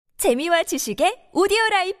재미와 지식의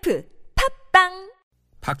오디오라이프 팝빵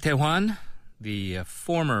Tae-Hwan, the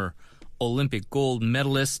former Olympic gold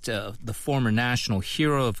medalist, the former national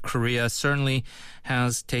hero of Korea, certainly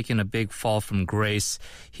has taken a big fall from grace.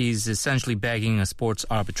 He's essentially begging a sports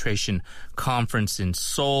arbitration conference in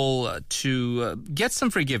Seoul to get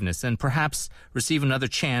some forgiveness and perhaps receive another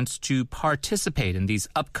chance to participate in these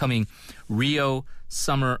upcoming Rio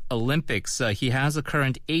Summer Olympics. He has a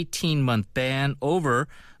current 18-month ban over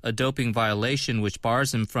a doping violation which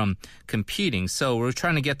bars him from competing. So we're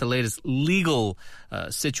trying to get the latest legal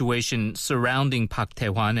situation surrounding Park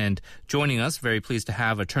Tae-Hwan. And joining us, very pleased to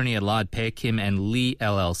have attorney at law at Bae Kim and Lee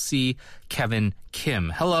LLC, Kevin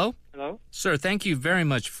Kim. Hello. Hello. Sir, thank you very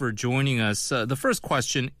much for joining us. The first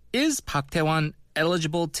question, is Park Tae-Hwan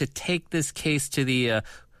eligible to take this case to the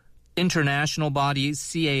international body,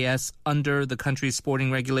 CAS, under the country's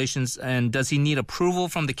sporting regulations? And does he need approval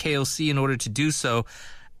from the KOC in order to do so?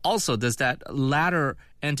 Also, does that latter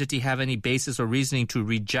entity have any basis or reasoning to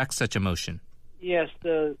reject such a motion? Yes,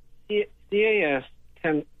 the CAS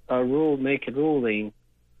can make a ruling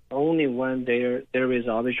only when there is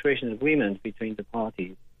arbitration agreement between the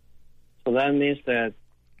parties. So that means that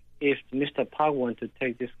if Mr. Park wants to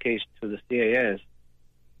take this case to the CAS,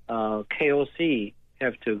 KOC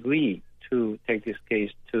have to agree to take this case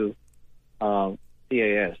to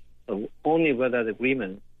CAS. So only with that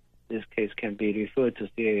agreement, this case can be referred to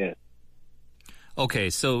CAS. Okay,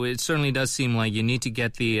 so it certainly does seem like you need to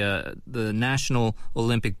get the national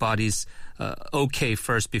Olympic bodies okay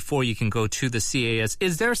first before you can go to the CAS.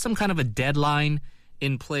 Is there some kind of a deadline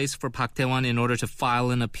in place for Park Tae-Hwan in order to file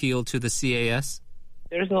an appeal to the CAS?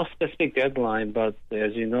 There is no specific deadline, but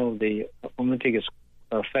as you know, the Olympic is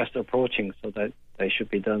fast approaching, so that they should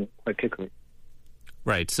be done quite quickly.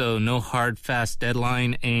 Right, so no hard, fast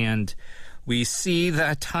deadline, and we see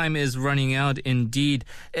that time is running out indeed.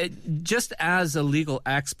 Just as a legal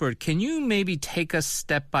expert, can you maybe take us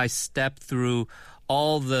step by step through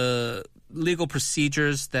all the legal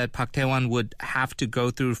procedures that Park Tae-Hwan would have to go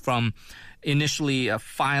through from initially a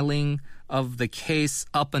filing of the case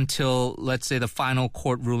up until, let's say, the final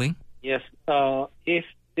court ruling? Yes. If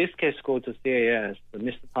this case goes to CAS,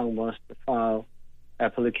 Mr. Park must file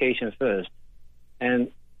application first,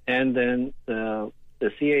 and then the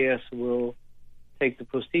CAS will take the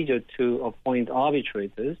procedure to appoint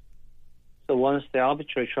arbitrators. So once the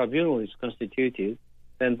arbitrary tribunal is constituted,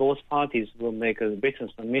 then both parties will make a written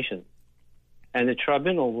submission. And the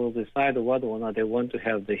tribunal will decide whether or not they want to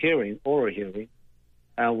have the hearing, oral hearing.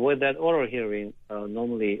 And with that oral hearing,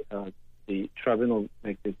 normally the tribunal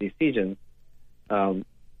makes the decision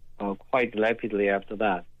quite rapidly after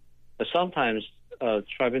that. But sometimes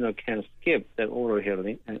tribunal can skip that oral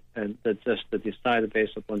hearing and just decide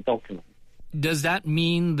based upon documents. Does that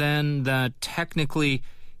mean then that technically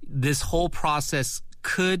this whole process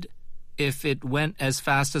could, if it went as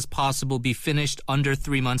fast as possible, be finished under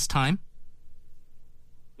 3 months' time?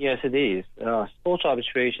 Yes, it is. Sports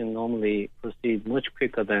arbitration normally proceeds much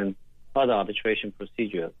quicker than other arbitration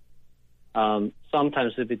procedures.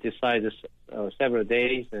 Sometimes it will be decided several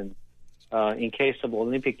days, and in case of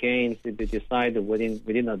Olympic Games, it will be decided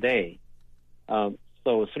within a day.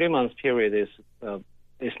 So 3 months period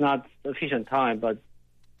is not sufficient time, but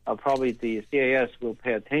probably the CAS will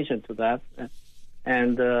pay attention to that.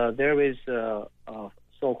 And there is a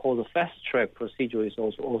so-called fast-track procedure is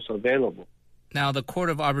also available. Now, the Court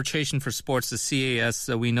of Arbitration for Sports, the CAS,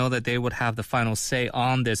 we know that they would have the final say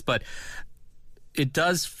on this, but it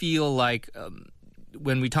does feel like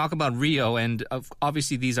when we talk about Rio, and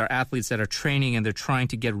obviously these are athletes that are training and they're trying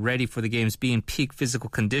to get ready for the games, be in peak physical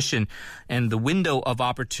condition, and the window of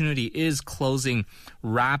opportunity is closing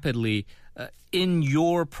rapidly. In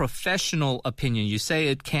your professional opinion, you say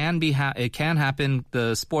it can happen,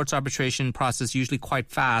 the sports arbitration process usually quite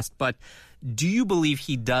fast, but do you believe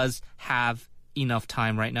he does have enough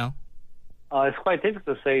time right now? It's quite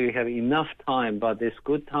difficult to say we have enough time, but it's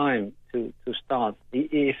good time to start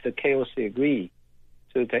if the KOC agree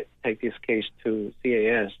to take this case to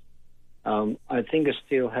CAS. I think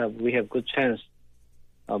we have good chance.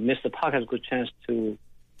 Mr. Park has good chance to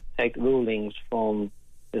take rulings from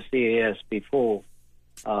the CAS before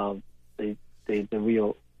the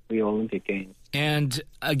Rio Olympic Games. And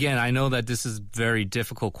again, I know that this is a very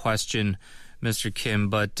difficult question, Mr. Kim,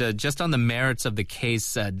 but just on the merits of the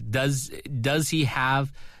case, does he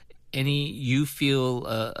have any, you feel,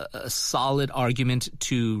 a solid argument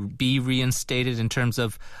to be reinstated in terms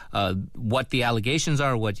of what the allegations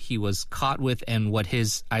are, what he was caught with, and what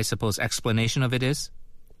his, I suppose, explanation of it is?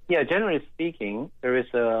 Yeah, generally speaking, there is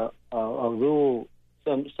a rule,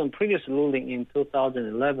 some previous ruling in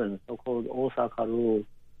 2011, so-called Osaka rule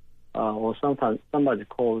or sometimes somebody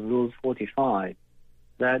calls Rule 45.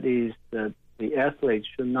 That is that the athlete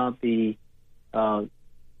should not be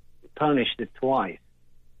punished twice.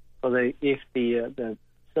 So that if the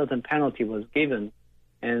certain penalty was given,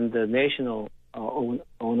 and the national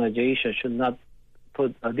organization should not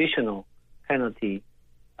put additional penalty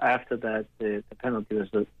after that the penalty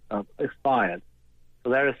was expired. So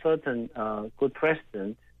there is certain good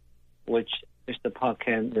precedent which Mr. Park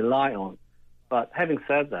can rely on. But having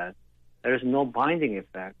said that, there is no binding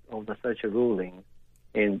effect of such a ruling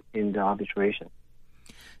in the arbitration.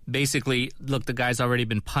 Basically, look, the guy's already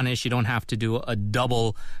been punished. You don't have to do a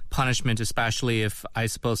double punishment, especially if, I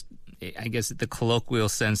guess the colloquial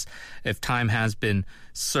sense, if time has been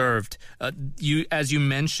served. As you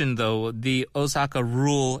mentioned, though, the Osaka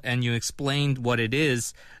rule, and you explained what it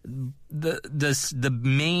is, the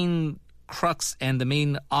main crux and the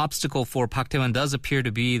main obstacle for Park Tae-Hwan does appear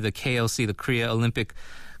to be the KOC, the Korea Olympic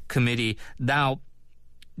Committee. Now,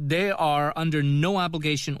 they are under no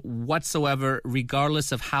obligation whatsoever,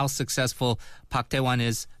 regardless of how successful Park Tae-Hwan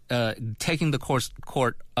is, taking the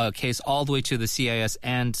court case all the way to the CIS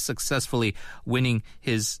and successfully winning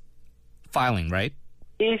his filing, right?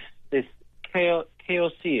 If this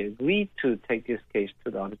KOC agreed to take this case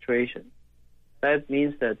to the arbitration, that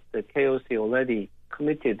means that the KOC already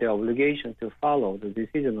committed the obligation to follow the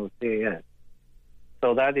decision of CIS.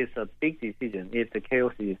 So that is a big decision if the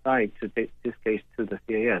KOC decide to take this case to the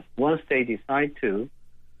CIS. Once they decide to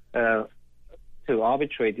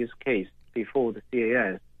arbitrate this case before the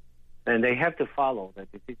CIS, then they have to follow the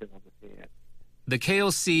decision of the CIS. The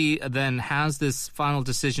KOC then has this final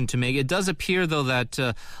decision to make. It does appear, though, that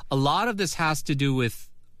a lot of this has to do with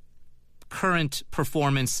current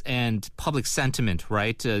performance and public sentiment,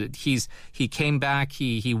 right? He came back,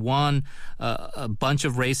 he won a bunch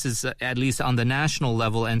of races, at least on the national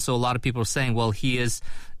level, and so a lot of people are saying, well, he is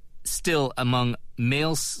still among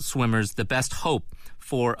male swimmers the best hope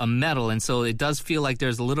for a medal, and so it does feel like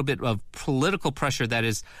there's a little bit of political pressure that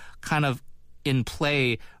is kind of in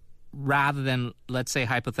play, rather than, let's say,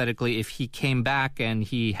 hypothetically, if he came back and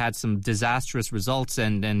he had some disastrous results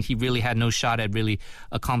and he really had no shot at really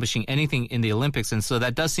accomplishing anything in the Olympics. And so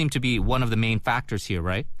that does seem to be one of the main factors here,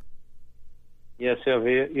 right? Yes,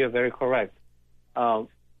 you're very correct. Of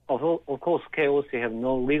course, KOC have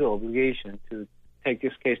no legal obligation to take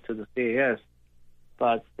this case to the CAS,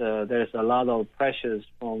 but there's a lot of pressures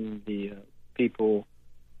from the people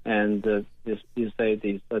and you say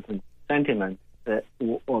the certain sentiment that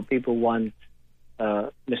or people want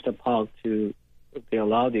Mr. Park to be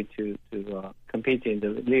allowed to compete in the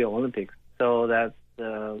Rio Olympics. So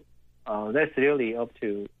that's really up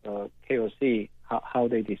to KOC how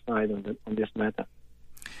they decide on this matter.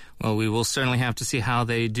 Well, we will certainly have to see how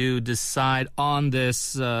they do decide on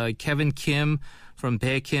this. Kevin Kim from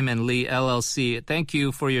Bae Kim and Lee LLC, thank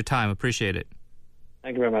you for your time. Appreciate it.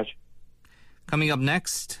 Thank you very much. Coming up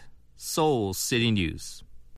next, Seoul City News.